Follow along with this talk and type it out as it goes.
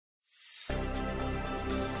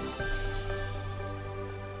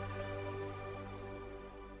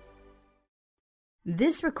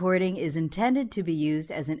This recording is intended to be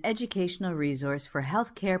used as an educational resource for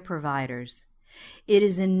healthcare providers. It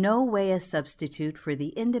is in no way a substitute for the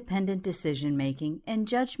independent decision-making and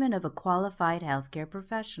judgment of a qualified healthcare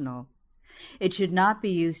professional. It should not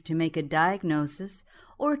be used to make a diagnosis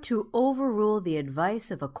or to overrule the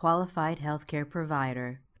advice of a qualified healthcare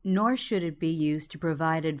provider, nor should it be used to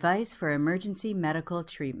provide advice for emergency medical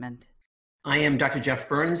treatment. I am Dr. Jeff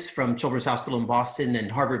Burns from Children's Hospital in Boston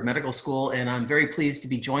and Harvard Medical School, and I'm very pleased to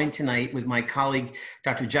be joined tonight with my colleague,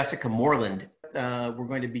 Dr. Jessica Moreland. We're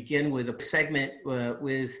going to begin with a segment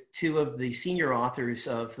with two of the senior authors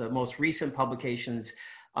of the most recent publications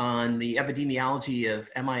on the epidemiology of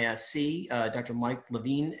MIS-C, Dr. Mike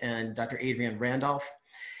Levine and Dr. Adrienne Randolph.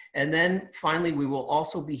 And then finally, we will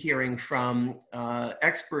also be hearing from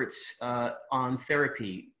experts on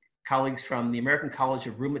therapy. Colleagues from the American College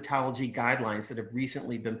of Rheumatology guidelines that have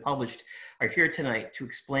recently been published are here tonight to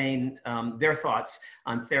explain their thoughts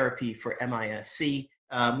on therapy for MIS-C.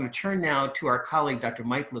 I'm going to turn now to our colleague, Dr.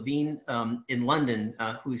 Mike Levine in London,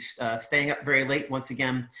 who's staying up very late once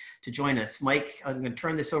again to join us. Mike, I'm going to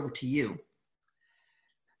turn this over to you.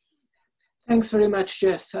 Thanks very much,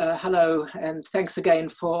 Jeff. Hello, and thanks again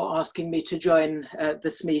for asking me to join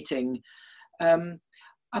this meeting.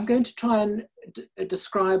 I'm going to try and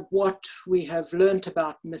describe what we have learned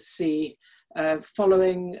about MIS-C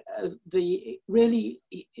following the really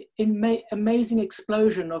amazing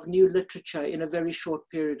explosion of new literature in a very short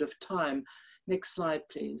period of time. Next slide,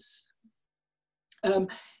 please.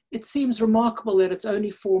 It seems remarkable that it's only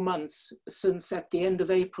 4 months since at the end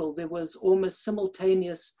of April, there was almost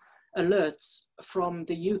simultaneous alerts from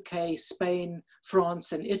the UK, Spain,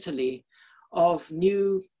 France, and Italy of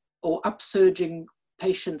new or upsurging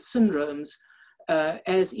patient syndromes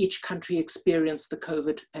as each country experienced the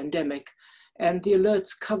COVID pandemic. And the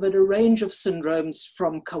alerts covered a range of syndromes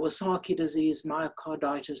from Kawasaki disease,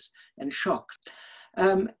 myocarditis, and shock.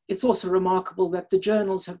 It's also remarkable that the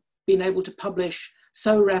journals have been able to publish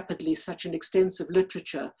so rapidly such an extensive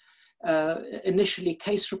literature, initially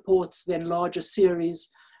case reports, then larger series.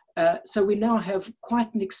 So we now have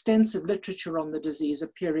quite an extensive literature on the disease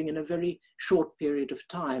appearing in a very short period of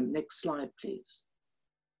time. Next slide, please.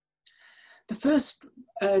 The first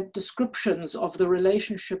descriptions of the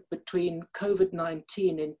relationship between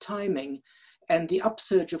COVID-19 in timing and the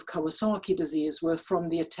upsurge of Kawasaki disease were from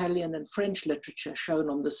the Italian and French literature shown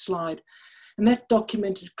on this slide. And that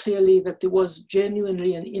documented clearly that there was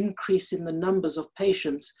genuinely an increase in the numbers of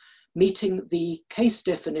patients meeting the case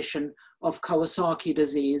definition of Kawasaki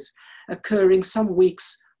disease occurring some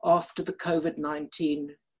weeks after the COVID-19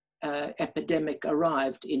 epidemic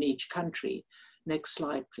arrived in each country. Next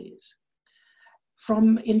slide, please.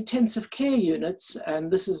 From intensive care units,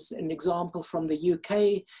 and this is an example from the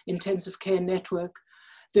UK intensive care network,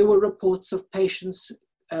 there were reports of patients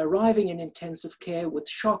arriving in intensive care with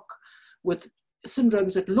shock, with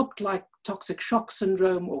syndromes that looked like toxic shock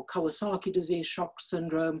syndrome or Kawasaki disease shock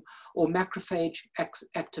syndrome or macrophage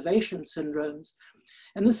activation syndromes.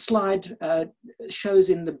 And this slide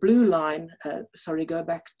shows in the blue line, sorry, go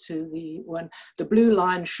back to the one, the blue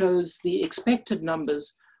line shows the expected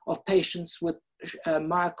numbers of patients with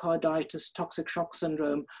myocarditis, toxic shock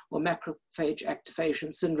syndrome, or macrophage activation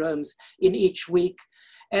syndromes in each week,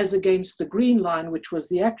 as against the green line, which was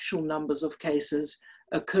the actual numbers of cases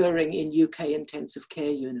occurring in UK intensive care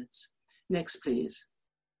units. Next, please.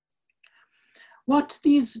 What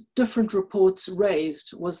these different reports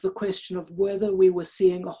raised was the question of whether we were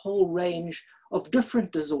seeing a whole range of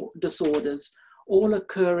different disorders, all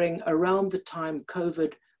occurring around the time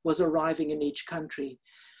COVID was arriving in each country.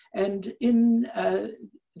 And in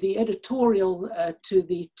the editorial to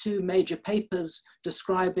the two major papers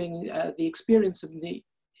describing the experience in the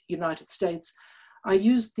United States, I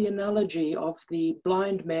used the analogy of the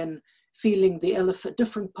blind men feeling the elephant,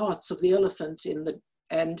 different parts of the elephant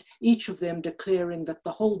and each of them declaring that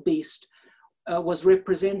the whole beast was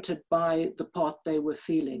represented by the part they were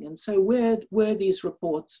feeling. And so where were these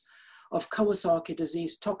reports of Kawasaki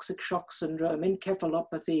disease, toxic shock syndrome,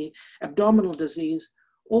 encephalopathy, abdominal disease,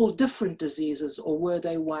 all different diseases, or were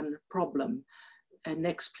they one problem? And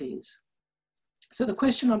next, please. So the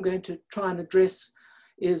question I'm going to try and address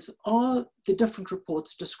is, are the different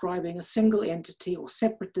reports describing a single entity or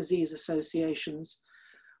separate disease associations?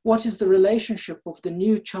 What is the relationship of the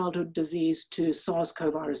new childhood disease to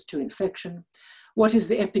SARS-CoV-2 infection? What is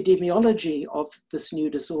the epidemiology of this new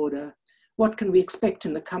disorder? What can we expect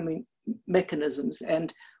in the coming mechanisms,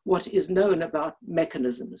 and what is known about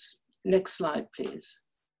mechanisms? Next slide, please.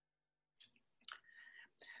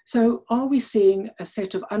 So are we seeing a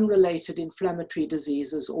set of unrelated inflammatory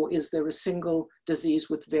diseases, or is there a single disease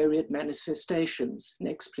with varied manifestations?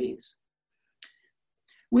 Next, please.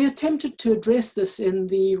 We attempted to address this in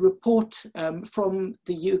the report from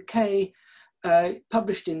the UK,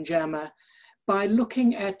 published in JAMA, by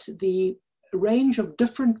looking at the range of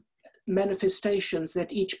different manifestations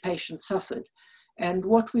that each patient suffered. And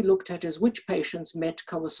what we looked at is which patients met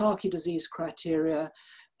Kawasaki disease criteria,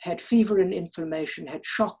 had fever and inflammation, had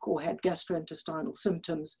shock, or had gastrointestinal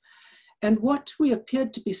symptoms. And what we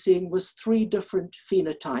appeared to be seeing was three different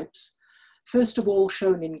phenotypes. First of all,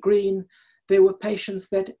 shown in green, there were patients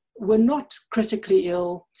that were not critically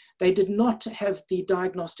ill. They did not have the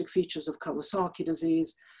diagnostic features of Kawasaki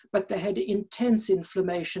disease, but they had intense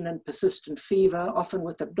inflammation and persistent fever, often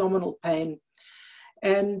with abdominal pain.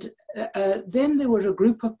 And then there were a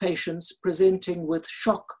group of patients presenting with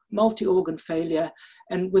shock, multi-organ failure,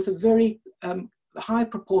 and with a very high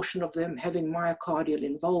proportion of them having myocardial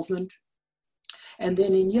involvement. And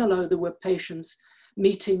then in yellow, there were patients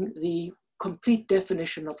meeting the complete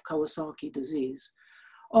definition of Kawasaki disease.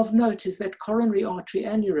 Of note is that coronary artery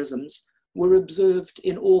aneurysms were observed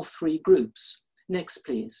in all three groups. Next,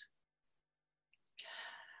 please.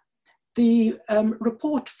 The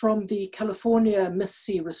report from the California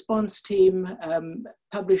MIS-C response team,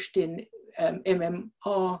 published in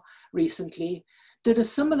MMR recently, did a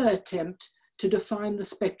similar attempt to define the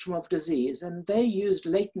spectrum of disease, and they used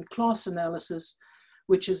latent class analysis,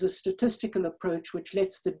 which is a statistical approach which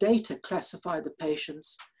lets the data classify the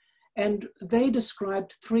patients, and they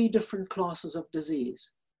described three different classes of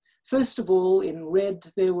disease. First of all, in red,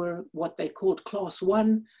 there were what they called class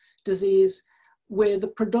 1 disease, where the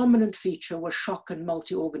predominant feature was shock and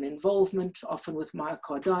multi-organ involvement, often with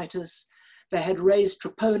myocarditis. They had raised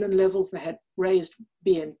troponin levels, they had raised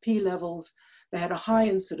BNP levels, they had a high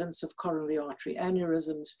incidence of coronary artery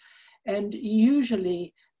aneurysms, and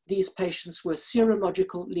usually these patients were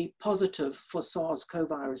serologically positive for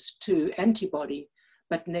SARS-CoV-2 antibody,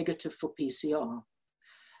 but negative for PCR.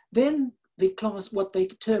 Then the class, what they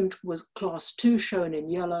termed was class 2, shown in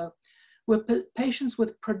yellow, were patients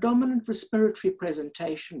with predominant respiratory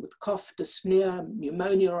presentation with cough, dyspnea,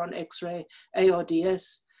 pneumonia on X-ray,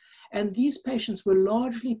 ARDS. And these patients were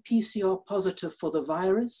largely PCR positive for the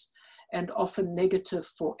virus and often negative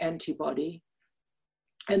for antibody.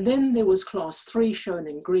 And then there was class 3, shown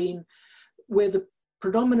in green, where the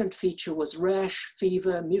predominant feature was rash,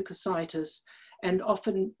 fever, mucositis, and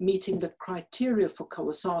often meeting the criteria for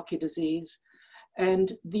Kawasaki disease.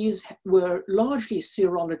 And these were largely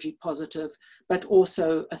serology positive, but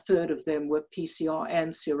also a third of them were PCR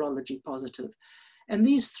and serology positive. And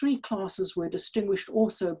these three classes were distinguished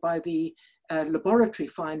also by the laboratory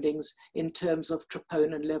findings in terms of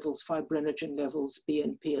troponin levels, fibrinogen levels,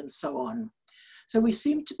 BNP, and so on. So we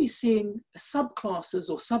seem to be seeing subclasses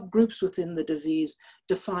or subgroups within the disease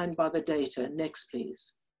defined by the data. Next,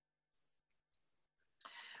 please.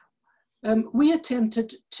 We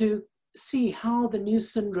attempted to see how the new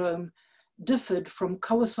syndrome differed from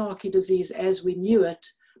Kawasaki disease as we knew it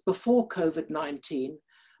before COVID-19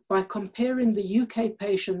 by comparing the UK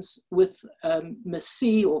patients with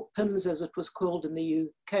MIS-C, or PIMS as it was called in the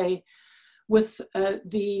UK, with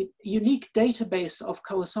the unique database of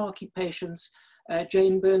Kawasaki patients.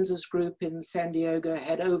 Jane Burns's group in San Diego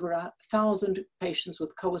had over 1,000 patients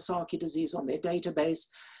with Kawasaki disease on their database,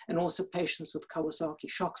 and also patients with Kawasaki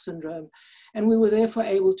shock syndrome. And we were therefore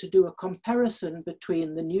able to do a comparison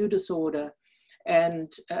between the new disorder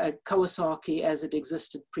and Kawasaki as it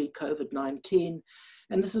existed pre-COVID-19.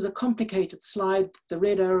 And this is a complicated slide. The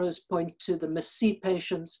red arrows point to the MIS-C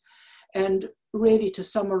patients. And really, to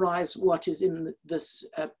summarize what is in this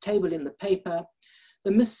table in the paper,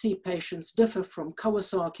 the MIS-C patients differ from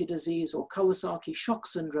Kawasaki disease or Kawasaki shock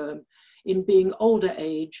syndrome in being older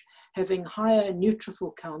age, having higher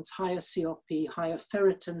neutrophil counts, higher CRP, higher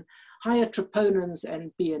ferritin, higher troponins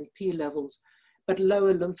and BNP levels, but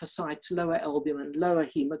lower lymphocytes, lower albumin, lower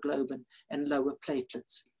hemoglobin, and lower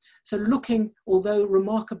platelets. So looking, although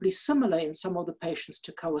remarkably similar in some of the patients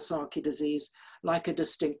to Kawasaki disease, like a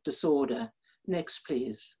distinct disorder. Next,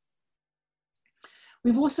 please.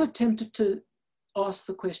 We've also attempted to ask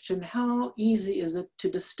the question, how easy is it to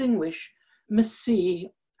distinguish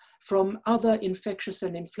MIS-C from other infectious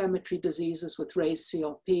and inflammatory diseases with raised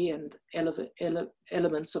CRP and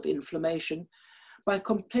elements of inflammation by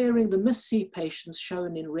comparing the MIS-C patients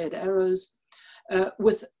shown in red arrows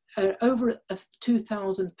with over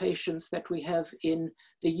 2,000 patients that we have in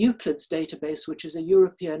the Euclids database, which is a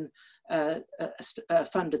European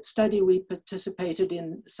funded study we participated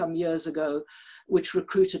in some years ago, which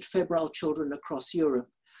recruited febrile children across Europe.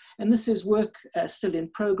 And this is work still in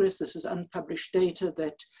progress. This is unpublished data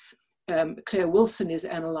that Claire Wilson is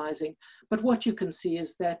analyzing. But what you can see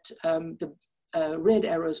is that the red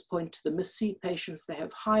arrows point to the MIS-C patients. They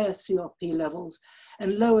have higher CRP levels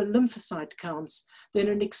and lower lymphocyte counts than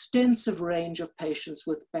an extensive range of patients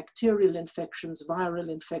with bacterial infections, viral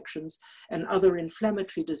infections, and other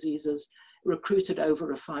inflammatory diseases recruited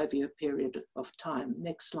over a 5-year period of time.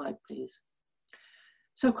 Next slide, please.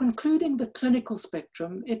 So concluding the clinical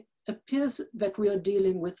spectrum, it appears that we are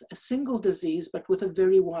dealing with a single disease, but with a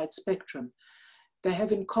very wide spectrum. They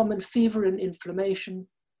have in common fever and inflammation,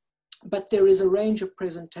 but there is a range of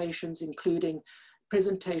presentations, including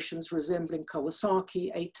presentations resembling Kawasaki,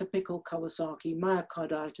 atypical Kawasaki,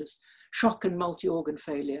 myocarditis, shock and multi-organ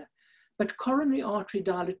failure. But coronary artery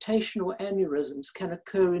dilatation or aneurysms can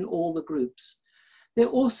occur in all the groups. There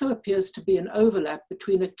also appears to be an overlap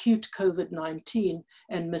between acute COVID-19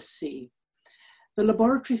 and MIS-C. The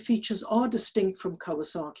laboratory features are distinct from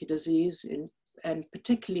Kawasaki disease, and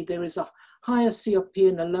particularly there is a higher CRP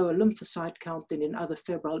and a lower lymphocyte count than in other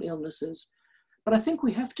febrile illnesses. But I think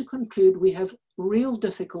we have to conclude we have real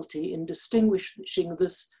difficulty in distinguishing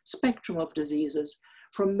this spectrum of diseases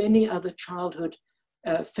from many other childhood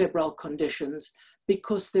febrile conditions,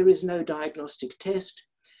 because there is no diagnostic test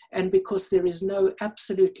and because there is no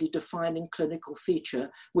absolutely defining clinical feature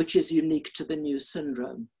which is unique to the new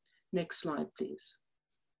syndrome. Next slide, please.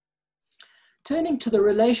 Turning to the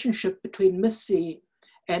relationship between MIS-C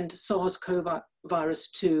and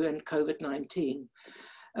SARS-CoV-2 and COVID-19.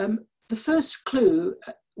 The first clue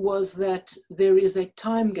was that there is a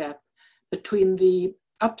time gap between the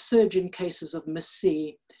upsurge in cases of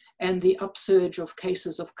MIS-C and the upsurge of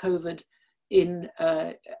cases of COVID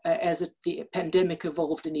as the pandemic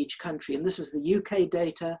evolved in each country. And this is the UK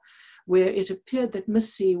data, where it appeared that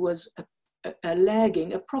MIS-C was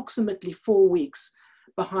lagging approximately 4 weeks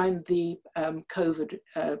behind the COVID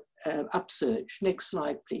upsurge. Next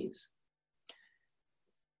slide, please.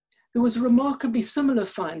 There was remarkably similar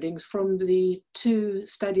findings from the 2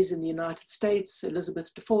 studies in the United States,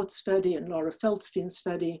 Elizabeth DeFort's study and Laura Feldstein's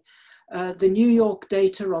study. The New York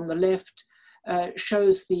data on the left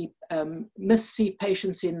shows the MIS-C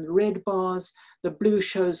patients in red bars. The blue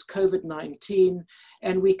shows COVID-19,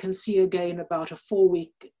 and we can see again about a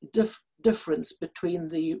 4-week difference between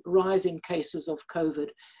the rising cases of COVID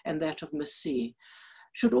and that of MIS-C.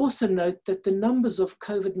 Should also note that the numbers of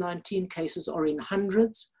COVID-19 cases are in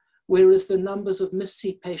hundreds, whereas the numbers of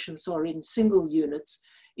MIS-C patients are in single units,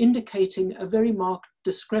 indicating a very marked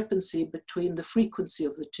discrepancy between the frequency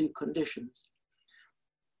of the 2 conditions.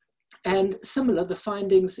 And similar, the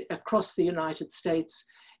findings across the United States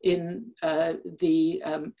in the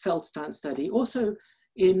Feldstein study. Also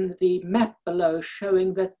in the map below,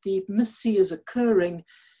 showing that the MIS-C is occurring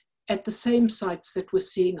at the same sites that we're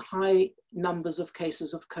seeing high numbers of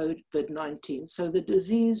cases of COVID-19. So the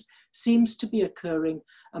disease seems to be occurring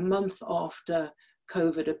a month after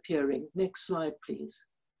COVID appearing. Next slide, please.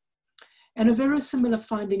 And a very similar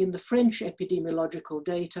finding in the French epidemiological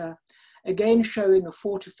data, again showing a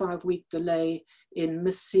 4 to 5 week delay in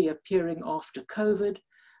MIS-C appearing after COVID,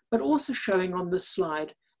 but also showing on this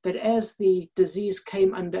slide that as the disease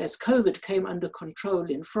came under, as COVID came under control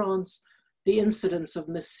in France, the incidence of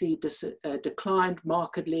MIS-C declined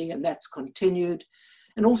markedly, and that's continued,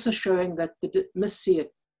 and also showing that the MIS-C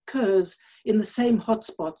occurs in the same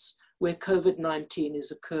hotspots where COVID-19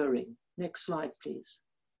 is occurring. Next slide, please.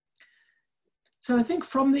 So I think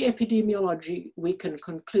from the epidemiology, we can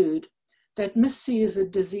conclude that MIS-C is a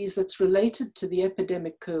disease that's related to the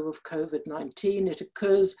epidemic curve of COVID-19. It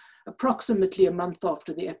occurs approximately a month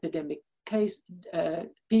after the epidemic case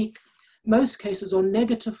peak. Most cases are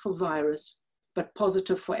negative for virus, but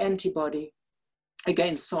positive for antibody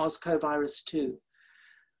against SARS-CoV-2.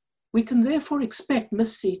 We can therefore expect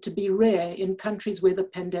MIS-C to be rare in countries where the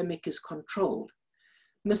pandemic is controlled.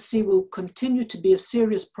 MIS-C will continue to be a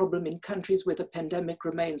serious problem in countries where the pandemic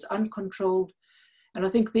remains uncontrolled. And I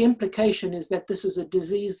think the implication is that this is a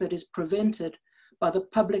disease that is prevented by the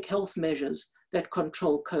public health measures that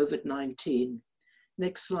control COVID-19.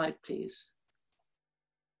 Next slide, please.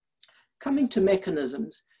 Coming to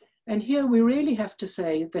mechanisms, and here we really have to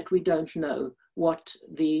say that we don't know what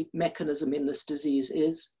the mechanism in this disease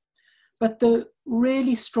is, but the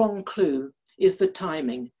really strong clue is the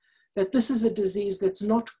timing, that this is a disease that's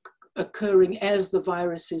not occurring as the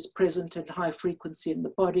virus is present at high frequency in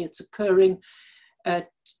the body. It's occurring at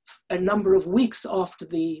a number of weeks after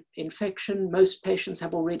the infection. Most patients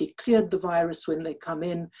have already cleared the virus when they come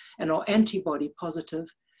in and are antibody positive.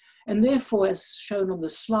 And therefore, as shown on the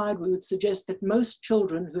slide, we would suggest that most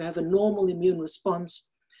children who have a normal immune response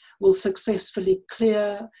will successfully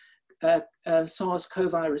clear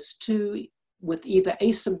SARS-CoV-2 with either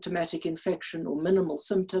asymptomatic infection or minimal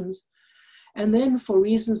symptoms. And then, for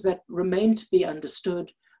reasons that remain to be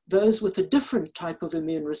understood, those with a different type of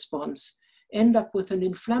immune response end up with an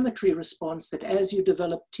inflammatory response that, as you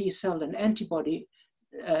develop T cell and antibody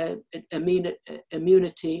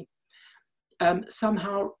immunity,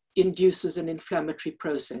 somehow induces an inflammatory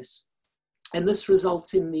process. And this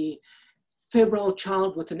results in the febrile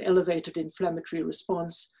child with an elevated inflammatory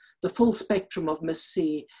response, the full spectrum of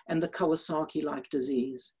MIS-C, and the Kawasaki-like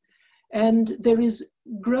disease. And there is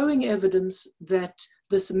growing evidence that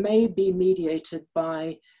this may be mediated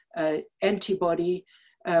by antibody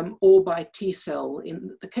or by T cell.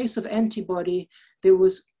 In the case of antibody, there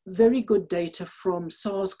was very good data from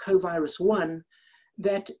SARS-CoV-1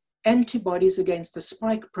 that antibodies against the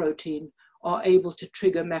spike protein are able to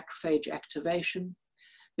trigger macrophage activation.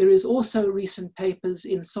 There is also recent papers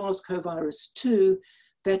in SARS-CoV-2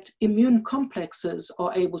 that immune complexes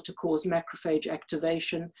are able to cause macrophage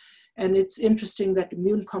activation. And it's interesting that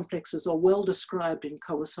immune complexes are well described in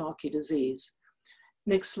Kawasaki disease.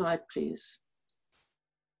 Next slide, please.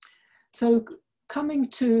 So coming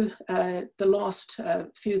to the last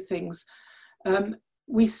few things,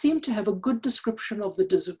 we seem to have a good description of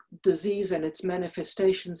the disease and its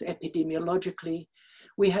manifestations epidemiologically.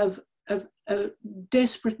 We have a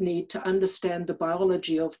desperate need to understand the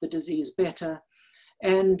biology of the disease better.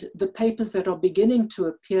 And the papers that are beginning to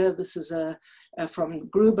appear, this is from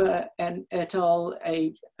Gruber and et al.,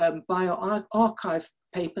 a bioarchive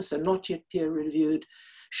paper, so not yet peer-reviewed,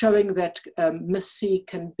 showing that MIS-C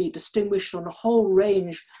can be distinguished on a whole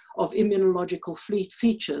range of immunological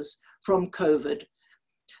features from COVID.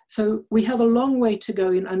 So we have a long way to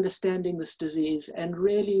go in understanding this disease, and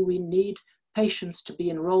really we need patients to be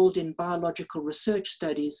enrolled in biological research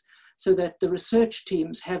studies so that the research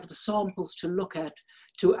teams have the samples to look at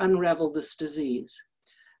to unravel this disease.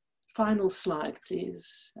 Final slide,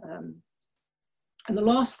 please. And the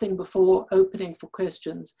last thing before opening for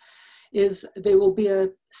questions is there will be a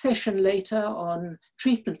session later on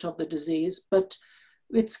treatment of the disease, but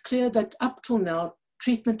it's clear that up till now,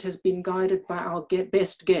 treatment has been guided by our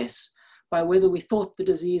best guess, by whether we thought the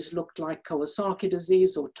disease looked like Kawasaki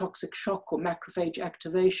disease or toxic shock or macrophage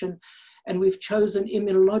activation. And we've chosen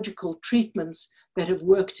immunological treatments that have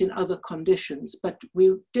worked in other conditions, but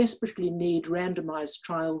we desperately need randomized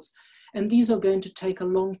trials, and these are going to take a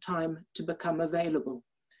long time to become available.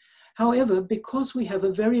 However, because we have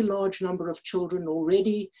a very large number of children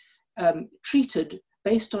already treated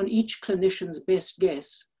based on each clinician's best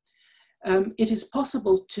guess, it is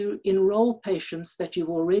possible to enroll patients that you've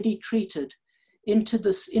already treated into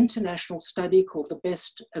this international study called the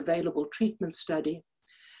Best Available Treatment Study,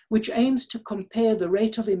 which aims to compare the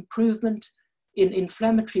rate of improvement in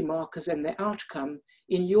inflammatory markers and their outcome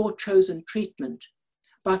in your chosen treatment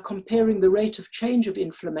by comparing the rate of change of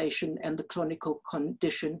inflammation and the clinical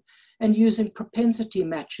condition and using propensity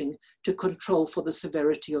matching to control for the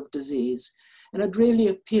severity of disease. And I'd really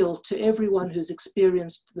appeal to everyone who's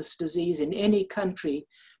experienced this disease in any country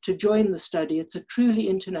to join the study. It's a truly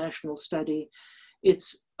international study.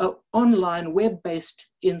 It's an online web-based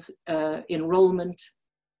enrollment.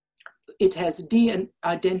 It has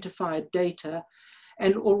de-identified data,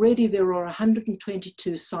 and already there are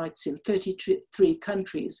 122 sites in 33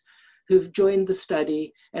 countries who've joined the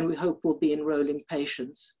study, and we hope will be enrolling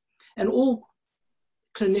patients. And all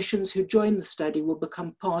clinicians who join the study will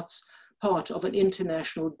become part of an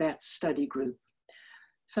international BATS study group.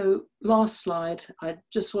 So last slide, I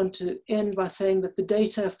just want to end by saying that the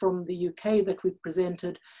data from the UK that we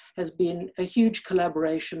presented has been a huge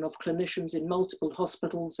collaboration of clinicians in multiple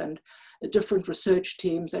hospitals and different research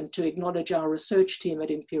teams, and to acknowledge our research team at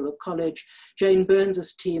Imperial College, Jane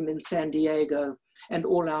Burns's team in San Diego, and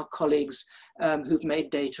all our colleagues who've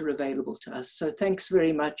made data available to us. So thanks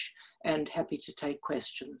very much, and happy to take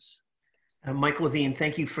questions. Mike Levine,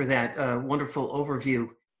 thank you for that wonderful overview.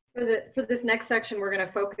 For this next section, we're going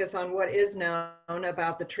to focus on what is known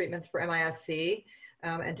about the treatments for MIS-C.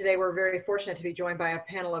 And today we're very fortunate to be joined by a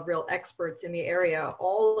panel of real experts in the area.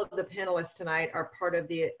 All of the panelists tonight are part of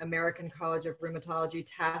the American College of Rheumatology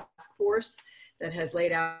task force that has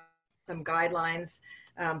laid out some guidelines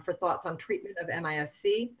for thoughts on treatment of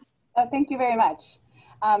MIS-C. Thank you very much.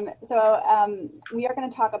 We are going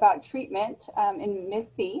to talk about treatment in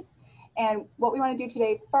MIS-C. And what we want to do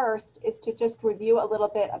today first is to just review a little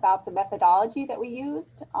bit about the methodology that we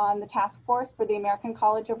used on the task force for the American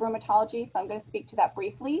College of Rheumatology. So I'm going to speak to that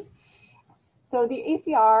briefly. So the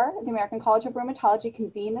ACR, the American College of Rheumatology,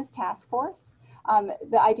 convened this task force.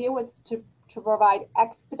 The idea was to to provide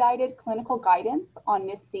expedited clinical guidance on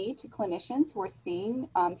MIS-C to clinicians who are seeing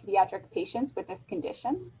pediatric patients with this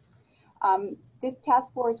condition. This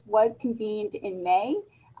task force was convened in May,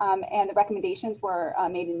 and the recommendations were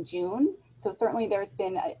made in June. So certainly there's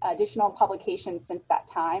been additional publications since that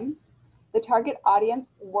time. The target audience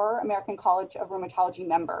were American College of Rheumatology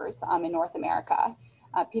members in North America,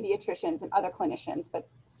 pediatricians and other clinicians, but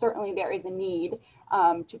certainly there is a need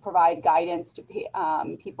to provide guidance to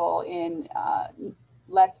people in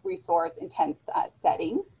less resource intense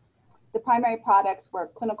settings. The primary products were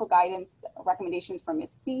clinical guidance recommendations for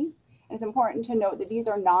MIS-C. And it's important to note that these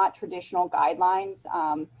are not traditional guidelines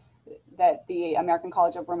that the American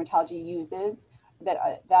College of Rheumatology uses.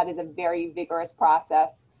 That is a very vigorous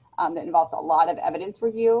process that involves a lot of evidence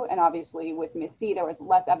review. And obviously with MIS-C, there was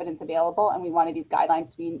less evidence available, and we wanted these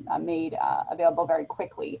guidelines to be made available very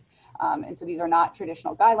quickly. And so these are not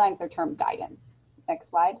traditional guidelines, they're termed guidance. Next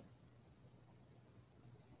slide.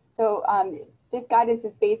 So this guidance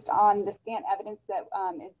is based on the scant evidence that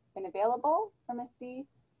has been available for MIS-C.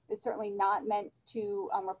 It's certainly not meant to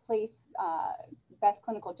replace best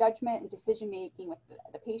clinical judgment and decision-making with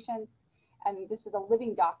the patients. And this was a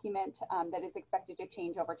living document that is expected to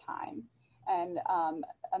change over time. And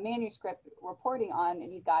a manuscript reporting on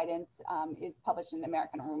these guidance is published in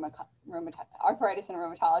American Arthritis and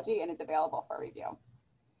Rheumatology and is available for review.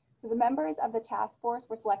 So the members of the task force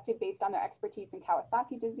were selected based on their expertise in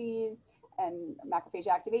Kawasaki disease and macrophage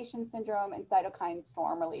activation syndrome and cytokine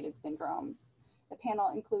storm-related syndromes. The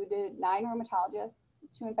panel included 9 rheumatologists,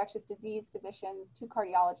 2 infectious disease physicians, 2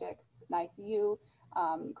 cardiologists, an ICU,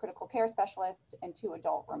 critical care specialist, and 2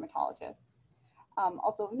 adult rheumatologists.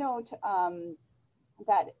 Also of note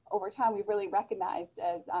that over time we've really recognized,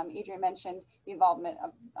 as Adrian mentioned, the involvement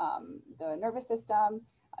of the nervous system,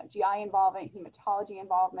 GI involvement, hematology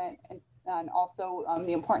involvement, and also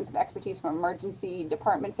the importance of expertise from emergency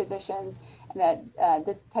department physicians, and that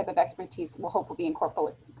this type of expertise will hopefully be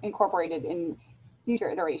incorporated in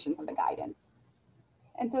future iterations of the guidance.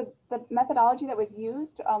 And so the methodology that was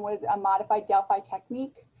used was a modified Delphi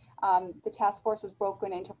technique. The task force was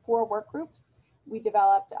broken into 4 work groups. We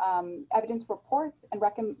developed evidence reports and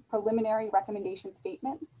preliminary recommendation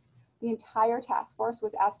statements. The entire task force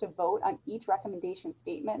was asked to vote on each recommendation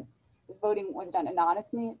statement. This voting was done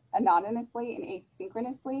anonymously and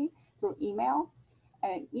asynchronously through email.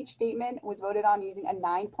 And each statement was voted on using a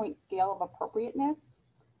 9-point scale of appropriateness.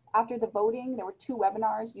 After the voting, there were 2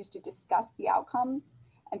 webinars used to discuss the outcomes.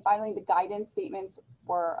 And finally, the guidance statements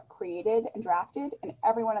were created and drafted, and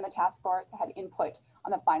everyone on the task force had input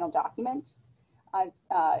on the final document.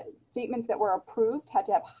 Statements that were approved had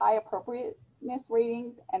to have high appropriateness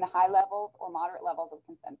ratings and high levels or moderate levels of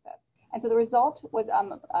consensus. And so the result was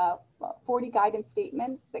 40 guidance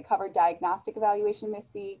statements that covered diagnostic evaluation of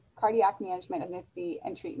MIS-C, cardiac management of MIS-C,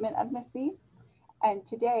 and treatment of MIS-C. And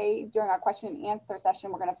today, during our question and answer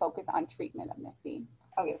session, we're going to focus on treatment of MIS-C.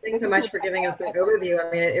 Okay, thanks so much for giving us that overview.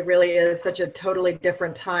 I mean, it really is such a totally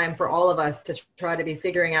different time for all of us to try to be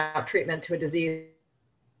figuring out treatment to a disease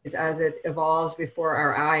as it evolves before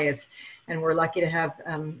our eyes. And we're lucky to have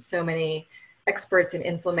so many experts in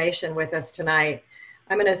inflammation with us tonight.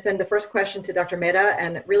 I'm going to send the first question to Dr. Mehta,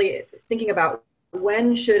 and really thinking about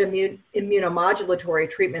when should immunomodulatory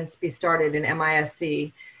treatments be started in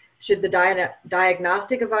MIS-C? Should the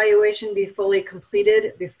diagnostic evaluation be fully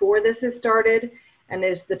completed before this is started? And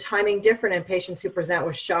is the timing different in patients who present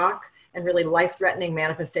with shock and really life-threatening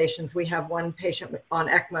manifestations? We have one patient on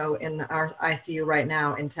ECMO in our ICU right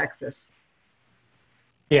now in Texas.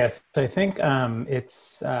 Yes, I think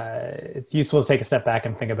it's useful to take a step back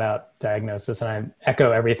and think about diagnosis. And I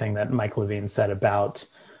echo everything that Mike Levine said about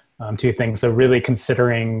 2 things. So really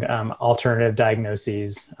considering alternative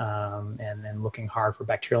diagnoses and looking hard for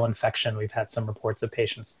bacterial infection. We've had some reports of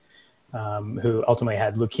patients who ultimately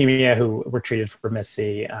had leukemia who were treated for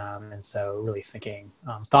MIS-C. And so really thinking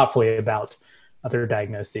thoughtfully about other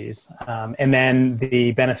diagnoses. And then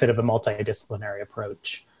the benefit of a multidisciplinary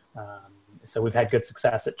approach. So we've had good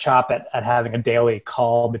success at CHOP at having a daily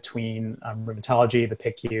call between rheumatology, the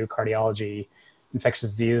PICU, cardiology, infectious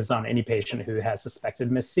diseases on any patient who has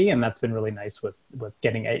suspected MIS-C. And that's been really nice with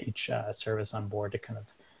getting each service on board to kind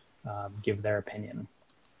of give their opinion.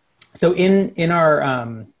 So in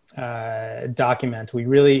our document, we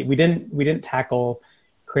didn't tackle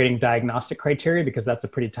creating diagnostic criteria because that's a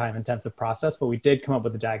pretty time-intensive process, but we did come up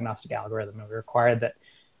with a diagnostic algorithm, and we required that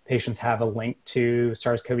patients have a link to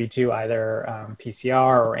SARS-CoV-2, either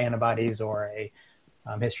PCR or antibodies or a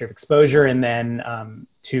history of exposure, and then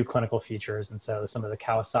 2 clinical features. And so some of the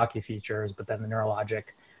Kawasaki features, but then the neurologic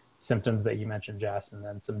symptoms that you mentioned, Jess, and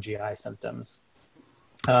then some GI symptoms.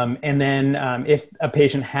 And then if a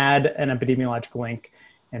patient had an epidemiological link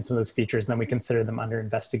and some of those features, then we consider them under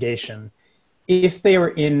investigation. If they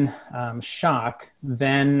were in shock,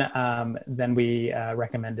 then we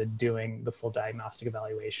recommended doing the full diagnostic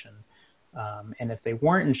evaluation. And if they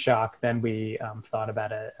weren't in shock, then we thought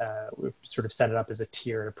about we sort of set it up as a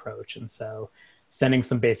tiered approach. And so sending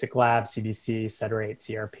some basic labs, CBC, Sed-rate,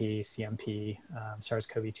 CRP, CMP,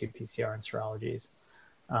 SARS-CoV-2 PCR, and serologies.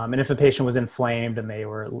 And if a patient was inflamed and they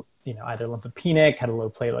were, either lymphopenic, had a low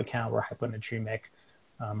platelet count, or hyponatremic,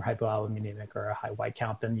 or hypoalbuminemic, or a high white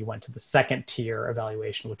count, then you went to the second tier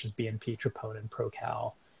evaluation, which is BNP, troponin,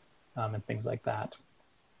 ProCal, and things like that.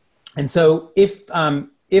 And so if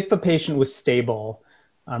a patient was stable,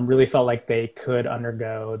 really felt like they could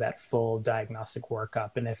undergo that full diagnostic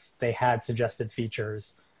workup, and if they had suggested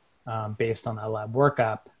features based on that lab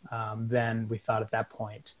workup, then we thought at that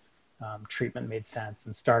point treatment made sense,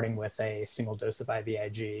 and starting with a single dose of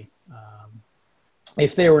IVIG.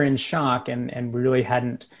 If they were in shock and we really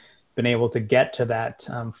hadn't been able to get to that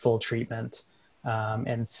full treatment,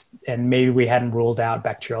 and maybe we hadn't ruled out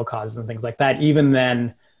bacterial causes and things like that, even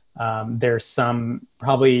then there's some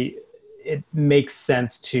probably it makes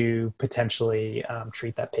sense to potentially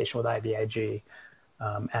treat that patient with IVIG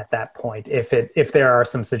at that point if there are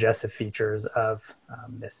some suggestive features of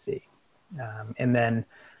MIS-C. And then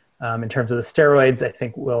in terms of the steroids, I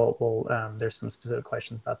think we'll there's some specific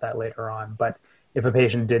questions about that later on. But if a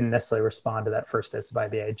patient didn't necessarily respond to that first dose of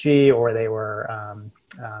IVIG, or they were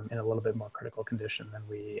in a little bit more critical condition, then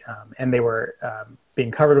and they were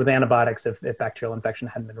being covered with antibiotics, if bacterial infection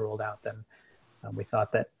hadn't been ruled out, then we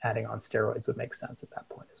thought that adding on steroids would make sense at that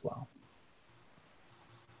point as well.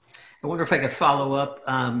 I wonder if I could follow up.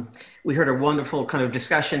 We heard a wonderful kind of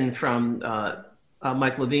discussion from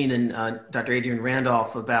Mike Levine and Dr. Adrian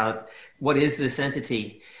Randolph about what is this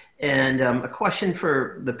entity. And a question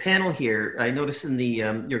for the panel here. I noticed in the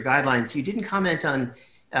your guidelines, you didn't comment on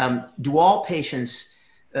do all patients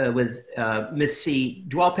with MIS-C,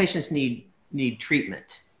 do all patients need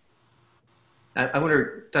treatment? I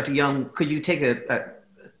wonder, Dr. Young, could you take a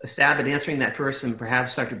stab at answering that first, and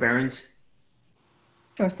perhaps Dr. Behrens?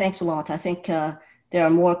 Sure, thanks a lot. I think there are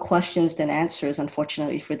more questions than answers,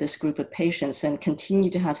 unfortunately, for this group of patients, and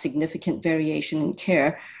continue to have significant variation in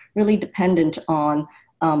care, really dependent on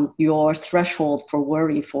your threshold for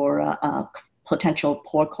worry for potential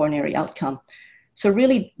poor coronary outcome. So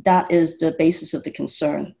really, that is the basis of the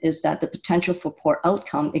concern, is that the potential for poor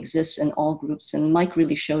outcome exists in all groups. And Mike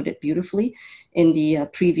really showed it beautifully in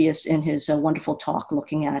his wonderful talk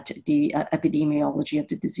looking at the epidemiology of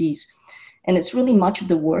the disease. And it's really much of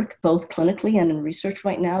the work, both clinically and in research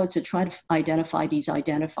right now, is to try to identify these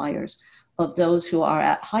identifiers of those who are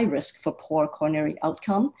at high risk for poor coronary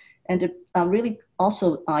outcome, and to really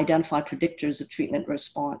also identify predictors of treatment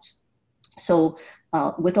response. So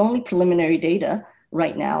with only preliminary data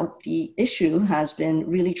right now, the issue has been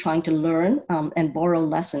really trying to learn and borrow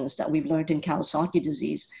lessons that we've learned in Kawasaki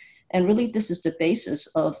disease. And really, this is the basis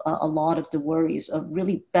of a lot of the worries of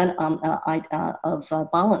really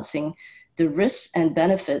balancing the risks and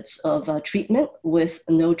benefits of treatment with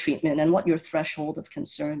no treatment, and what your threshold of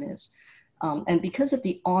concern is. And because of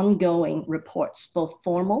the ongoing reports, both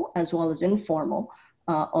formal as well as informal,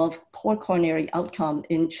 of poor coronary outcome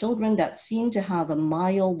in children that seem to have a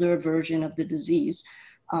milder version of the disease,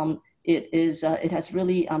 it has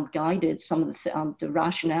really guided some of the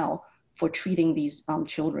rationale for treating these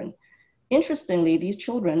children. Interestingly, these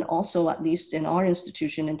children also, at least in our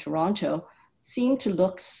institution in Toronto, seem to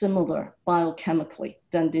look similar biochemically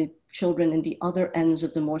than the children in the other ends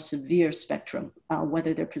of the more severe spectrum,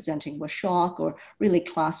 whether they're presenting with shock or really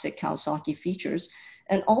classic Kawasaki features.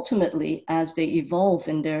 And ultimately, as they evolve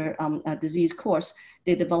in their disease course,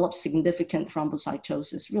 they develop significant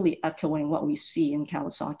thrombocytosis, really echoing what we see in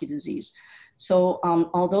Kawasaki disease. So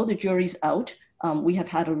although the jury's out, we have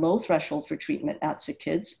had a low threshold for treatment at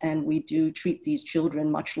SickKids, and we do treat these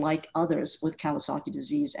children much like others with Kawasaki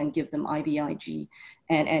disease and give them IVIG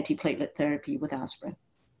and antiplatelet therapy with aspirin.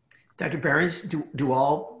 Dr. Behrens, do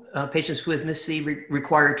all patients with MIS-C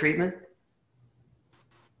require treatment?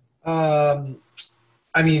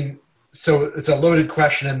 I mean, so it's a loaded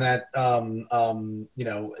question in that, you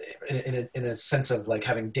know, in a sense of like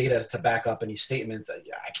having data to back up any statement.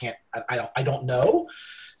 I don't know.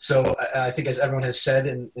 So I think, as everyone has said,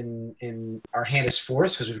 in our hand is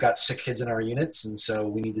forced because we've got sick kids in our units, and so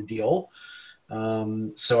we need to deal.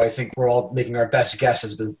 So I think we're all making our best guess,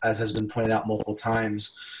 as has been pointed out multiple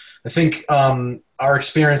times. I think our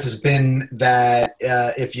experience has been that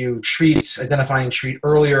if you identify and treat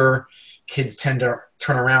earlier, kids tend to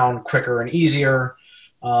turn around quicker and easier.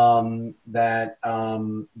 kids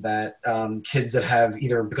that have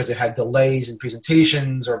either because they had delays in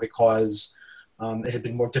presentations or because it had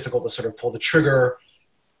been more difficult to sort of pull the trigger,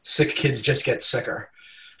 sick kids just get sicker.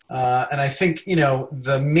 And I think,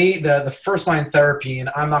 the first line therapy, and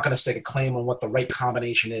I'm not going to stake a claim on what the right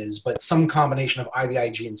combination is, but some combination of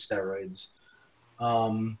IVIG and steroids,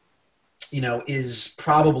 is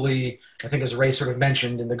probably, I think as Ray sort of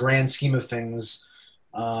mentioned, in the grand scheme of things,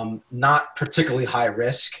 not particularly high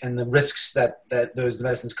risk. And the risks that those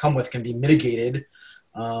medicines come with can be mitigated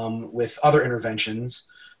with other interventions.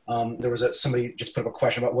 There was somebody just put up a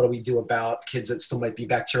question about what do we do about kids that still might be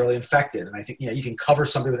bacterially infected. And I think, you can cover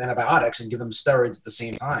somebody with antibiotics and give them steroids at the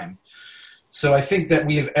same time. So I think that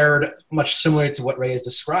we have erred much similar to what Ray has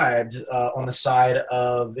described on the side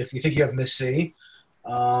of, if you think you have MIS-C,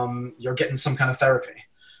 you're getting some kind of therapy.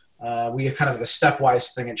 We have kind of a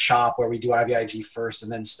stepwise thing at CHOP where we do IVIG first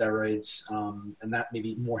and then steroids, and that may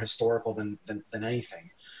be more historical than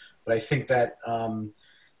anything. But I think that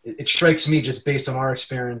it strikes me, just based on our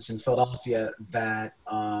experience in Philadelphia, that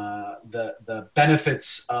the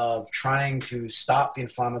benefits of trying to stop the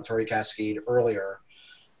inflammatory cascade earlier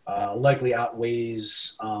likely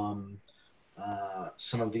outweighs some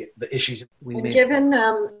of the issues we may.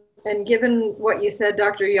 Given what you said,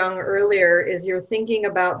 Dr. Young, earlier, is you're thinking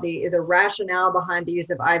about the rationale behind the use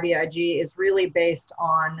of IVIG is really based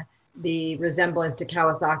on the resemblance to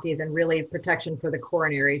Kawasaki's and really protection for the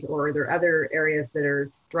coronaries, or are there other areas that are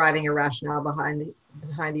driving a rationale behind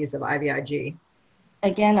the use of IVIG?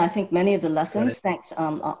 Again, I think many of the lessons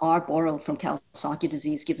are borrowed from Kawasaki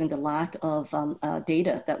disease, given the lack of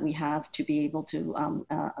data that we have to be able to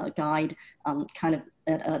guide kind of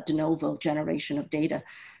a de novo generation of data.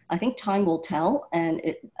 I think time will tell, and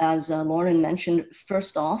as Lauren mentioned,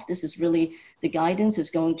 first off, this is really, the guidance is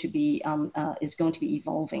going to be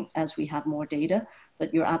evolving as we have more data.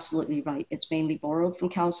 But you're absolutely right; it's mainly borrowed from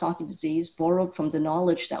Kawasaki disease, borrowed from the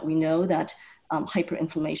knowledge that we know that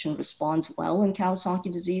hyperinflammation responds well in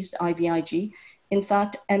Kawasaki disease to IVIG. In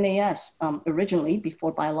fact, MAS originally,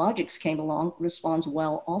 before biologics came along, responds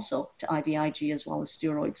well also to IVIG as well as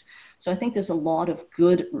steroids. So I think there's a lot of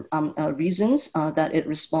good reasons that it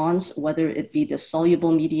responds, whether it be the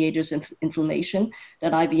soluble mediators of inflammation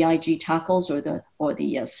that IVIG tackles, or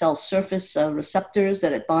the cell surface receptors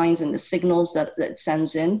that it binds and the signals that it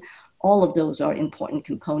sends in. All of those are important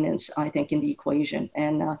components, I think, in the equation.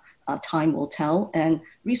 And time will tell, and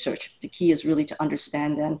research. The key is really to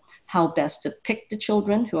understand then how best to pick the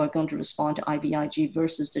children who are going to respond to IVIG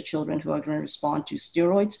versus the children who are going to respond to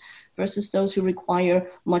steroids versus those who require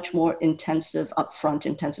much more intensive upfront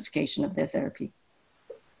intensification of their therapy.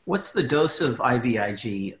 What's the dose of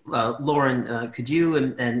IVIG? Lauren, could you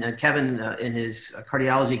and Kevin in his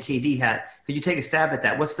cardiology KD hat, could you take a stab at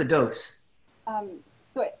that? What's the dose?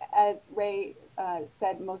 So as Ray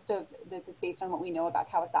said, most of this is based on what we know about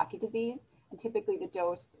Kawasaki disease. And typically the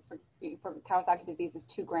dose for Kawasaki disease is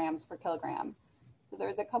 2 grams per kilogram. So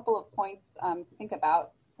there's a couple of points to think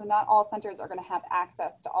about. So not all centers are going to have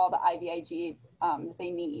access to all the IVIG that they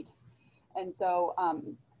need. And so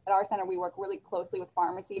at our center, we work really closely with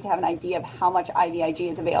pharmacy to have an idea of how much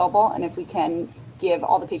IVIG is available and if we can give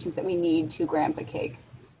all the patients that we need 2 grams a kg.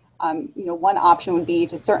 One option would be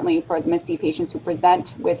to certainly for the MIS-C patients who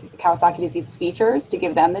present with Kawasaki disease features to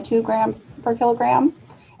give them the 2 grams per kilogram.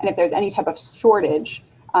 And if there's any type of shortage,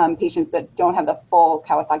 patients that don't have the full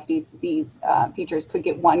Kawasaki disease features could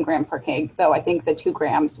get 1 gram per kg, though I think the 2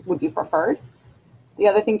 grams would be preferred. The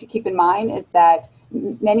other thing to keep in mind is that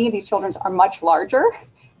many of these children are much larger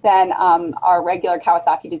than our regular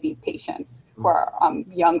Kawasaki disease patients who are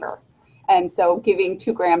younger. And so giving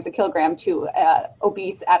 2 grams a kilogram to an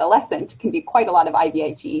obese adolescent can be quite a lot of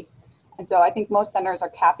IVIG. And so I think most centers are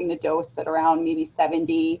capping the dose at around maybe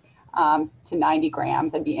 70 to 90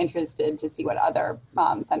 grams. I'd be interested to see what other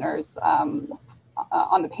centers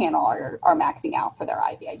on the panel are maxing out for their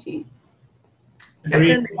IVIG.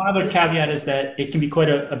 Agreed. One other caveat is that it can be quite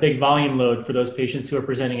a big volume load for those patients who are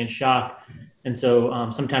presenting in shock. And so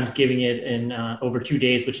sometimes giving it in over 2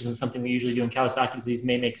 days, which isn't something we usually do in Kawasaki disease,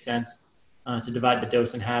 may make sense to divide the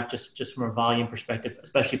dose in half just from a volume perspective,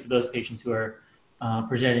 especially for those patients who are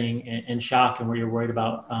presenting in shock and where you're worried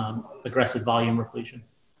about aggressive volume repletion.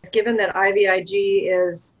 Given that IVIG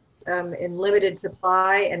is in limited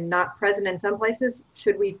supply and not present in some places,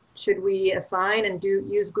 should we assign and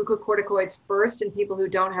use glucocorticoids first in people who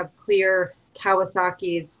don't have clear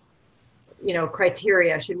Kawasaki's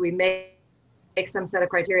criteria? Should we make some set of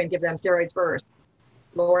criteria and give them steroids first?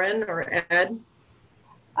 Lauren or Ed?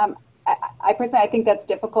 I personally, I think that's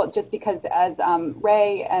difficult just because as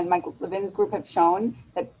Ray and Mike Levin's group have shown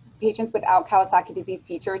that patients without Kawasaki disease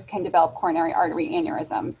features can develop coronary artery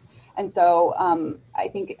aneurysms. And so I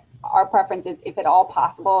think our preference is, if at all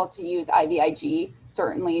possible, to use IVIG,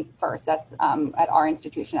 certainly first. That's at our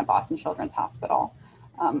institution at Boston Children's Hospital.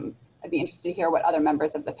 I'd be interested to hear what other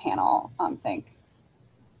members of the panel think.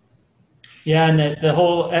 Yeah, and the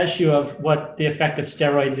whole issue of what the effect of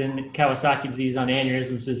steroids in Kawasaki disease on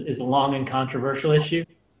aneurysms is a long and controversial issue.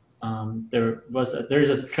 There's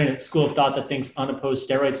a school of thought that thinks unopposed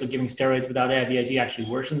steroids, so giving steroids without IVIG, actually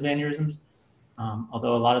worsens aneurysms.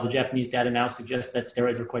 Although a lot of the Japanese data now suggests that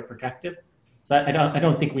steroids are quite protective. So I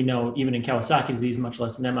don't think we know, even in Kawasaki disease, much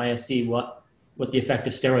less in MISC, what the effect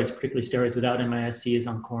of steroids, particularly steroids without MISC, is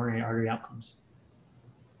on coronary artery outcomes.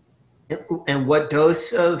 And what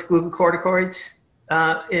dose of glucocorticoids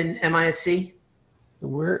in MISC?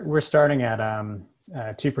 We're starting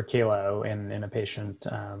at 2 per kilo in a patient.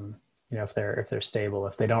 If they're stable.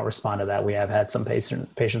 If they don't respond to that, we have had some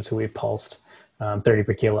patients who we've pulsed 30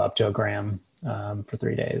 per kilo up to a gram for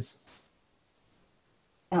 3 days.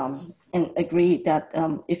 And agree that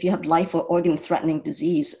if you have life or organ-threatening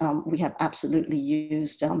disease, we have absolutely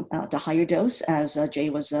used the higher dose, as Jay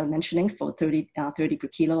was mentioning, for 30 per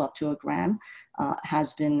kilo up to a gram,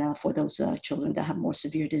 has been for those children that have more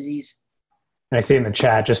severe disease. And I see in the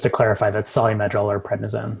chat, just to clarify, that's Solumedrol or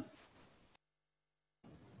prednisone.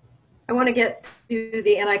 I want to get to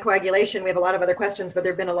the anticoagulation. We have a lot of other questions, but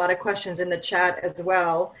there have been a lot of questions in the chat as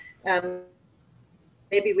well.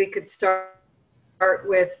 Maybe we could start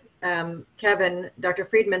with Kevin, Dr.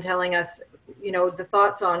 Friedman, telling us, the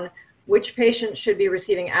thoughts on which patients should be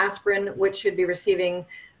receiving aspirin, which should be receiving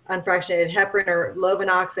unfractionated heparin or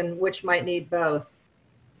Lovenox, and which might need both.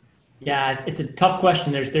 Yeah, it's a tough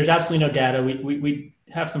question. There's absolutely no data. We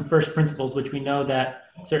have some first principles, which we know that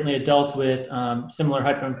certainly adults with similar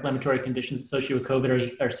hyperinflammatory conditions associated with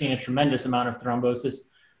COVID are seeing a tremendous amount of thrombosis.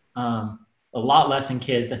 A lot less in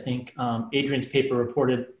kids. I think Adrian's paper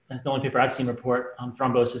reported, that's the only paper I've seen report on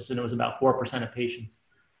thrombosis, and it was about 4% of patients.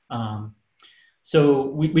 So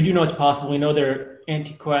we do know it's possible. We know their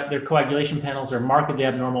coagulation panels are markedly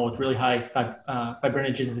abnormal with really high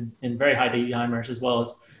fibrinogens and very high D-dimers, as well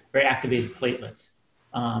as very activated platelets.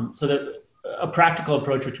 So a practical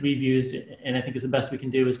approach, which we've used, and I think is the best we can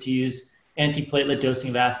do, is to use antiplatelet dosing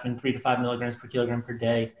of aspirin, 3 to 5 milligrams per kilogram per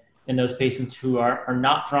day, in those patients who are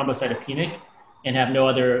not thrombocytopenic and have no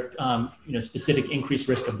other specific increased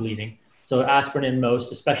risk of bleeding. So aspirin in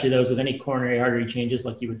most, especially those with any coronary artery changes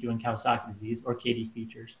like you would do in Kawasaki disease or KD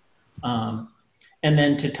features. And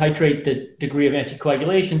then to titrate the degree of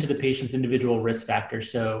anticoagulation to the patient's individual risk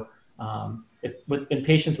factors. So in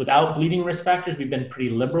patients without bleeding risk factors, we've been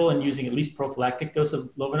pretty liberal in using at least prophylactic dose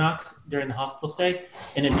of Lovenox during the hospital stay,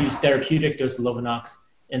 and have used therapeutic dose of Lovenox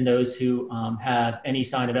in those who have any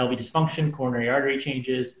sign of LV dysfunction, coronary artery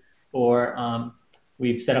changes, or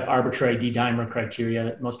we've set up arbitrary D-dimer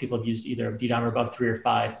criteria. Most people have used either D-dimer above 3 or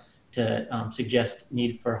 5 to suggest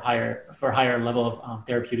need for higher level of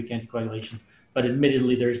therapeutic anticoagulation. But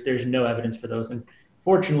admittedly, there's no evidence for those. And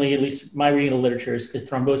fortunately, at least my reading of the literature is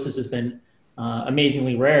thrombosis has been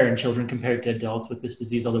amazingly rare in children compared to adults with this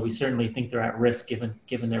disease, although we certainly think they're at risk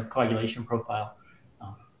given their coagulation profile.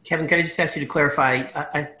 Kevin, can I just ask you to clarify?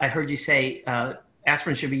 I heard you say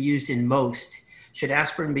aspirin should be used in most. Should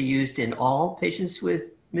aspirin be used in all patients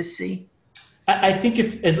with MIS-C? I think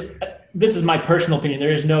this is my personal opinion,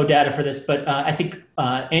 there is no data for this, but I think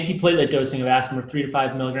antiplatelet dosing of aspirin of 3 to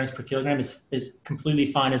 5 milligrams per kilogram is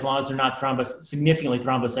completely fine as long as they're not significantly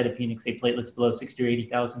thrombocytopenic, say platelets below 60 or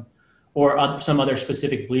 80,000, or some other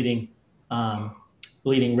specific bleeding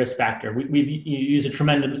risk factor. We've used a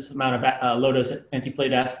tremendous amount of low-dose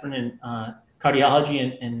antiplatelet aspirin in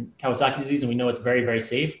cardiology and Kawasaki disease, and we know it's very, very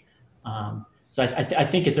safe. So I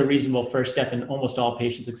think it's a reasonable first step in almost all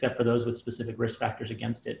patients, except for those with specific risk factors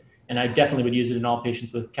against it. And I definitely would use it in all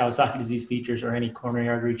patients with Kawasaki disease features or any coronary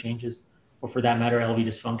artery changes, or for that matter, LV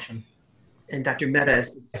dysfunction. And Dr. Mehta,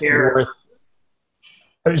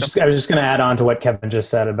 I was just going to add on to what Kevin just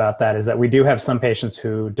said about that, is that we do have some patients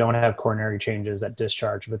who don't have coronary changes at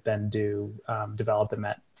discharge, but then do develop them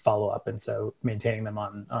at follow-up. And so maintaining them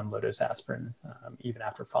on low-dose aspirin, even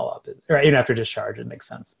after follow-up, or even after discharge, it makes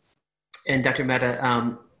sense. And Dr.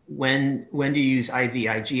 Mehta, when do you use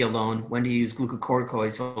IVIG alone? When do you use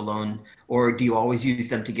glucocorticoids alone? Or do you always use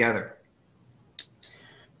them together?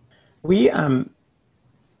 We have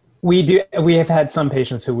had some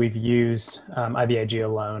patients who we've used IVIG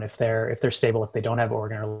alone. If they're stable, if they don't have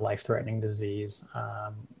organ or life-threatening disease,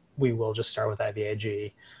 we will just start with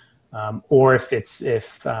IVIG. or if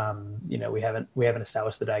you know, we haven't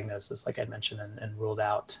established the diagnosis, like I mentioned, and ruled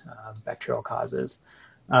out bacterial causes.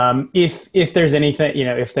 If there's anything, you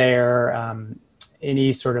know, if they're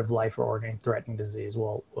any sort of life or organ threatening disease,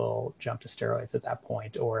 we'll jump to steroids at that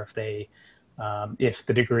point. Or if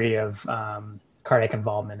the degree of cardiac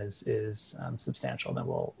involvement is substantial, then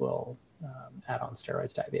we'll add on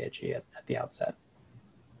steroids to IVIG at the outset.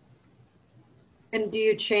 And do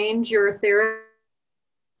you change your therapy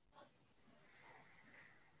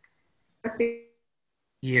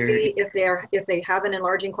if they have an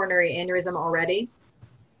enlarging coronary aneurysm already?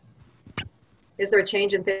 Is there a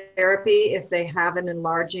change in therapy if they have an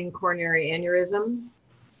enlarging coronary aneurysm?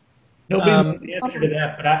 Nobody knows the answer to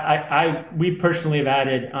that, but we personally have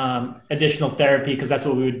added additional therapy because that's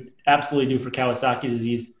what we would absolutely do for Kawasaki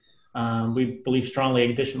disease. We believe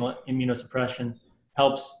strongly additional immunosuppression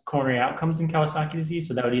helps coronary outcomes in Kawasaki disease.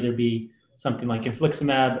 So that would either be something like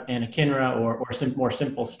infliximab, anakinra, or more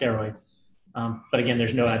simple steroids. But again,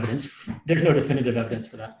 there's no evidence. There's no definitive evidence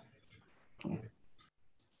for that.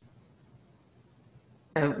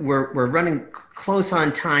 We're running close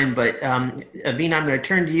on time, but Avina, I'm going to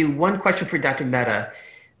turn to you. One question for Dr. Mehta.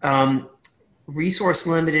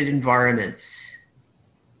 Resource-limited environments.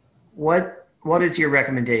 What is your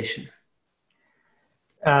recommendation?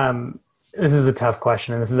 This is a tough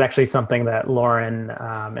question, and this is actually something that Lauren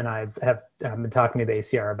and I have been talking to the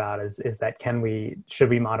ACR about. Is that should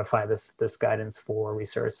we modify this guidance for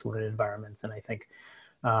resource-limited environments? And I think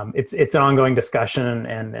it's an ongoing discussion,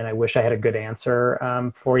 and I wish I had a good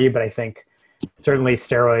answer for you, but I think certainly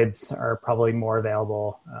steroids are probably more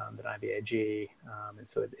available than IVIG, and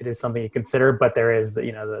so it is something you consider. But there is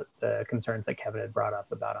the concerns that Kevin had brought up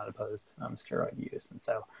about unopposed steroid use, and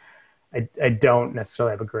so I don't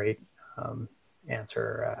necessarily have a great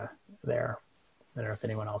answer there. I don't know if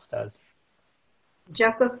anyone else does.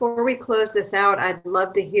 Jeff, before we close this out, I'd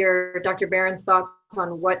love to hear Dr. Barron's thoughts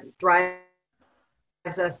on what drives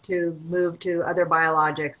us to move to other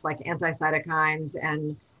biologics like anti-cytokines.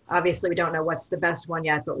 And obviously we don't know what's the best one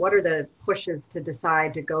yet, but what are the pushes to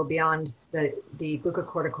decide to go beyond the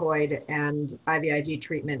glucocorticoid and IVIG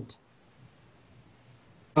treatment?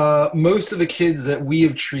 Most of the kids that we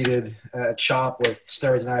have treated at CHOP with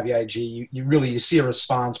steroids and IVIG, you see a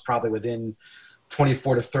response probably within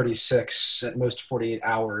 24 to 36, at most 48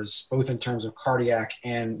 hours, both in terms of cardiac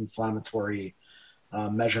and inflammatory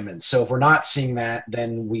measurements. So if we're not seeing that,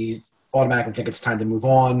 then we automatically think it's time to move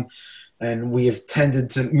on. And we have tended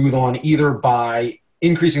to move on either by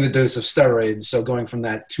increasing the dose of steroids, so going from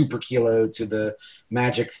that 2 per kilo to the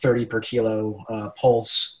magic 30 per kilo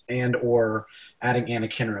pulse, and or adding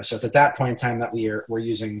anakinra. So it's at that point in time that we're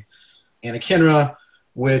using anakinra,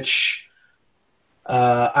 which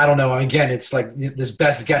I don't know. Again, it's like this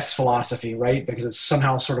best guess philosophy, right? Because it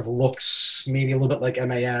somehow sort of looks maybe a little bit like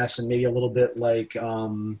MAS and maybe a little bit like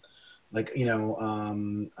other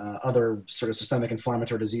sort of systemic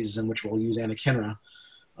inflammatory diseases in which we'll use anakinra.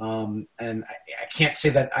 And I can't say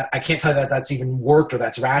that, I can't tell you that that's even worked or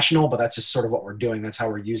that's rational, but that's just sort of what we're doing. That's how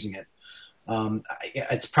we're using it.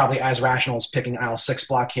 It's probably as rational as picking IL-6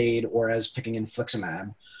 blockade or as picking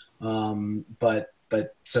infliximab.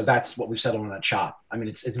 But so that's what we've settled on that CHOP. I mean,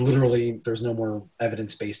 it's literally, there's no more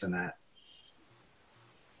evidence based on that.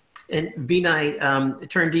 And Vinay,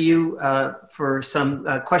 turn to you for some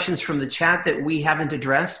questions from the chat that we haven't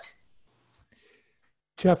addressed.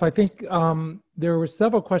 Jeff, I think there were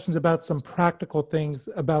several questions about some practical things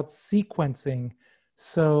about sequencing.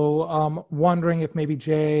 So wondering if maybe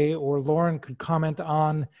Jay or Lauren could comment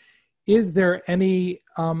on, is there any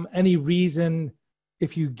reason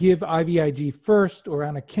if you give IVIG first or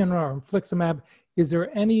anakinra or infliximab, is there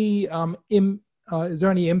any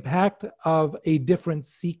impact of a different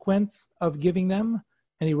sequence of giving them?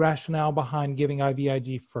 Any rationale behind giving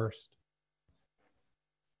IVIG first?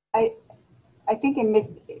 I think in Miss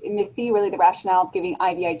C, really the rationale of giving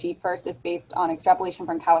IVIG first is based on extrapolation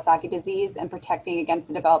from Kawasaki disease and protecting against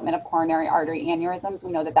the development of coronary artery aneurysms.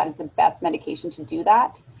 We know that that is the best medication to do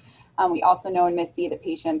that. We also know in Miss C that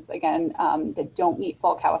patients, again, that don't meet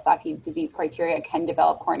full Kawasaki disease criteria can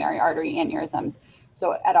develop coronary artery aneurysms.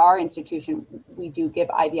 So at our institution, we do give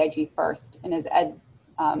IVIG first. And as Ed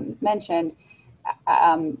mentioned,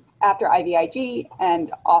 after IVIG,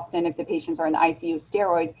 and often if the patients are in the ICU,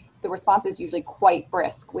 steroids, the response is usually quite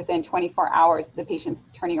brisk. Within 24 hours, the patient's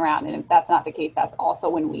turning around. And if that's not the case, that's also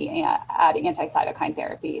when we add anti-cytokine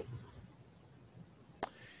therapies.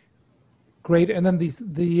 Great. And then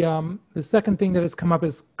the second thing that has come up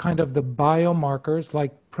is kind of the biomarkers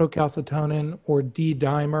like procalcitonin or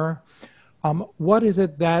D-dimer. What is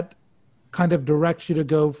it that kind of directs you to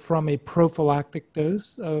go from a prophylactic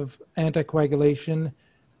dose of anticoagulation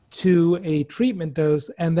to a treatment dose?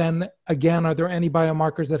 And then again, are there any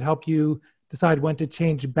biomarkers that help you decide when to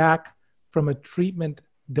change back from a treatment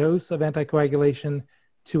dose of anticoagulation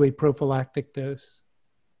to a prophylactic dose?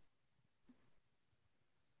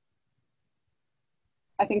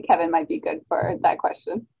 I think Kevin might be good for that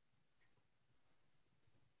question.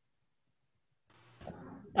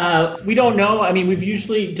 We don't know. I mean, we've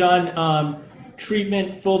usually done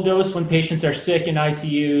treatment full dose when patients are sick in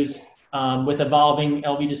ICUs with evolving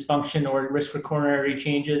LV dysfunction or risk for coronary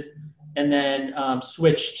changes, and then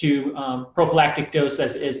switch to prophylactic dose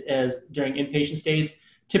as during inpatient stays.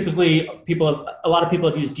 Typically, a lot of people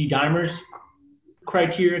have used D-dimers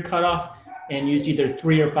criteria cutoff and used either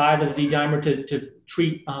 3 or 5 as a D-dimer to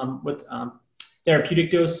treat with therapeutic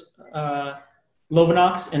dose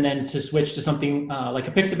Lovenox, and then to switch to something like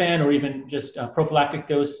apixaban or even just prophylactic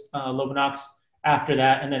dose Lovenox after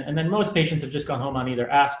that. And then most patients have just gone home on either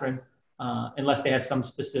aspirin unless they have some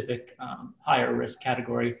specific higher risk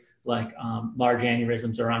category like large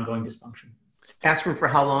aneurysms or ongoing dysfunction. Aspirin for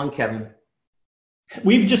how long, Kevin?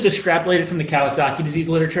 We've just extrapolated from the Kawasaki disease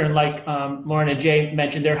literature, and like Lauren and Jay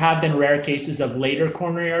mentioned, there have been rare cases of later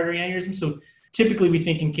coronary artery aneurysm. So typically we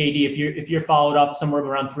think in KD, if you're followed up somewhere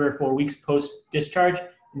around 3 or 4 weeks post-discharge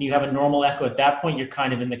and you have a normal echo at that point, you're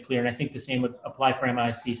kind of in the clear. And I think the same would apply for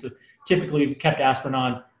MISC. So typically we've kept aspirin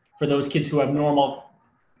on for those kids who have normal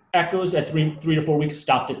echoes at 3 to 4 weeks,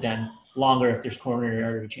 stopped it then longer if there's coronary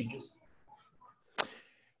artery changes.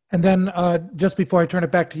 And then just before I turn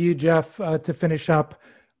it back to you, Jeff, to finish up,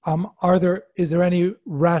 is there any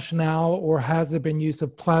rationale or has there been use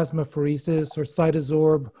of plasmapheresis or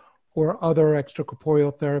CytoSorb or other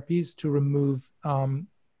extracorporeal therapies to remove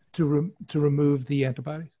remove the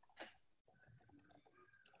antibodies?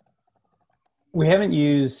 We haven't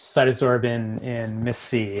used CytoSorb in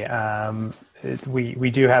MIS-C.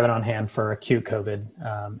 We do have it on hand for acute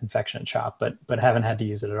COVID infection and CHOP, but haven't had to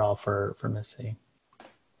use it at all for MIS-C.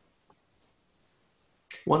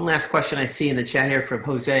 One last question I see in the chat here from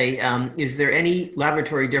Jose. Is there any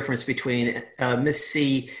laboratory difference between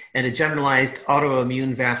MIS-C and a generalized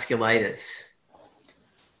autoimmune vasculitis?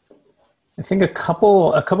 I think a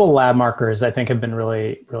couple lab markers I think have been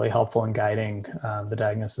really helpful in guiding the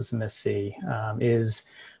diagnosis of MIS-C. Is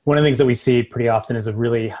one of the things that we see pretty often is a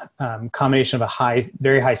really combination of a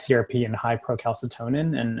very high CRP and high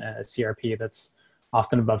procalcitonin, and a CRP that's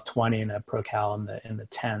often above 20 and a procal in the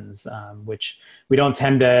 10s, which we don't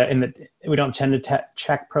tend to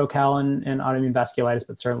check procal in autoimmune vasculitis,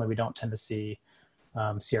 but certainly we don't tend to see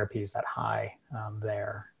CRPs that high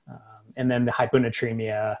there. And then the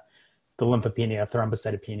hyponatremia, the lymphopenia,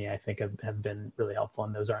 thrombocytopenia, I think have been really helpful,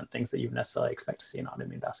 and those aren't things that you necessarily expect to see in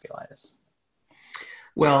autoimmune vasculitis.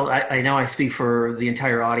 Well, I know I speak for the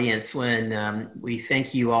entire audience when we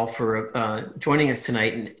thank you all for joining us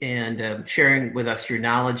tonight and sharing with us your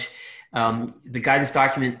knowledge. The guidance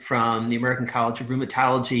document from the American College of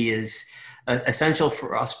Rheumatology is essential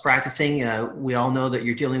for us practicing. We all know that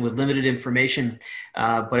you're dealing with limited information,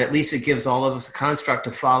 but at least it gives all of us a construct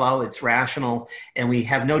to follow. It's rational, and we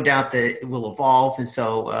have no doubt that it will evolve. And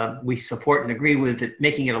so we support and agree with it,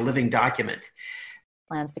 making it a living document.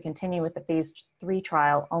 Plans to continue with the phase 3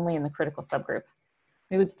 trial only in the critical subgroup.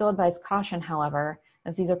 We would still advise caution, however,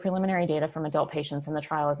 as these are preliminary data from adult patients and the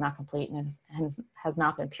trial is not complete and has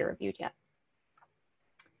not been peer reviewed yet.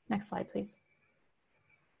 Next slide, please.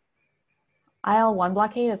 IL-1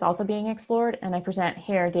 blockade is also being explored, and I present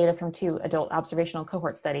here data from 2 adult observational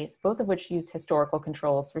cohort studies, both of which used historical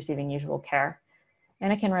controls receiving usual care.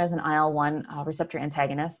 Anakinra is an IL-1 receptor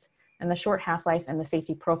antagonist, and the short half-life and the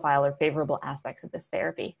safety profile are favorable aspects of this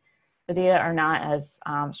therapy. The data are not as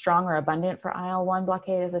strong or abundant for IL-1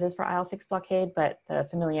 blockade as it is for IL-6 blockade, but the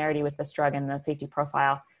familiarity with this drug and the safety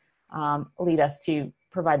profile lead us to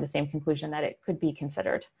provide the same conclusion that it could be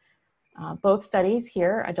considered. Both studies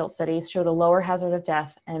here, adult studies, showed a lower hazard of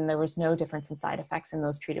death, and there was no difference in side effects in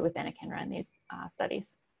those treated with anakinra in these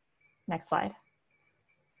studies. Next slide.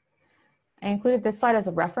 I included this slide as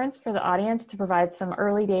a reference for the audience to provide some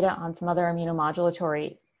early data on some other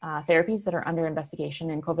immunomodulatory therapies that are under investigation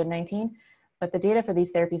in COVID-19, but the data for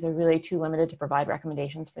these therapies are really too limited to provide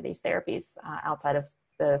recommendations for these therapies outside of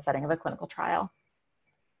the setting of a clinical trial.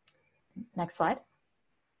 Next slide.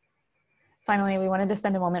 Finally, we wanted to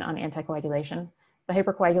spend a moment on anticoagulation. The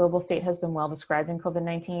hypercoagulable state has been well described in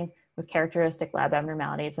COVID-19 with characteristic lab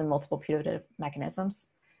abnormalities and multiple putative mechanisms.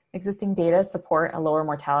 Existing data support a lower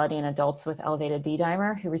mortality in adults with elevated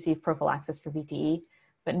D-dimer who receive prophylaxis for VTE,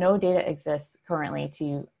 but no data exists currently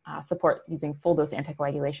to support using full dose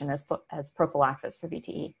anticoagulation as prophylaxis for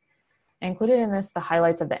VTE. I included in this the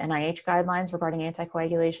highlights of the NIH guidelines regarding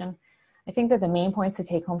anticoagulation. I think that the main points to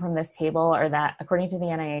take home from this table are that, according to the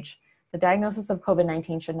NIH, the diagnosis of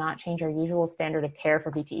COVID-19 should not change our usual standard of care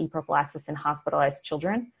for VTE prophylaxis in hospitalized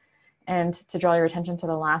children. And to draw your attention to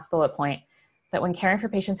the last bullet point, that when caring for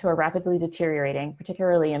patients who are rapidly deteriorating,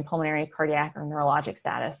 particularly in pulmonary, cardiac, or neurologic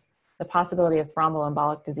status, the possibility of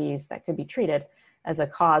thromboembolic disease that could be treated as a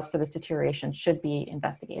cause for this deterioration should be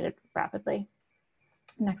investigated rapidly.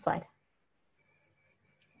 Next slide.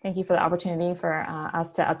 Thank you for the opportunity for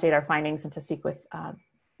us to update our findings and to speak with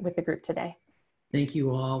the group today. Thank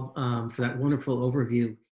you all for that wonderful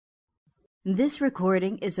overview. This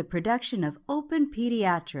recording is a production of Open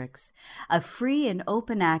Pediatrics, a free and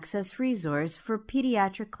open access resource for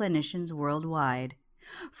pediatric clinicians worldwide.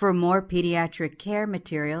 For more pediatric care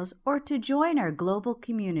materials or to join our global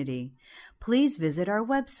community, please visit our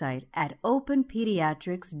website at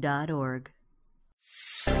openpediatrics.org.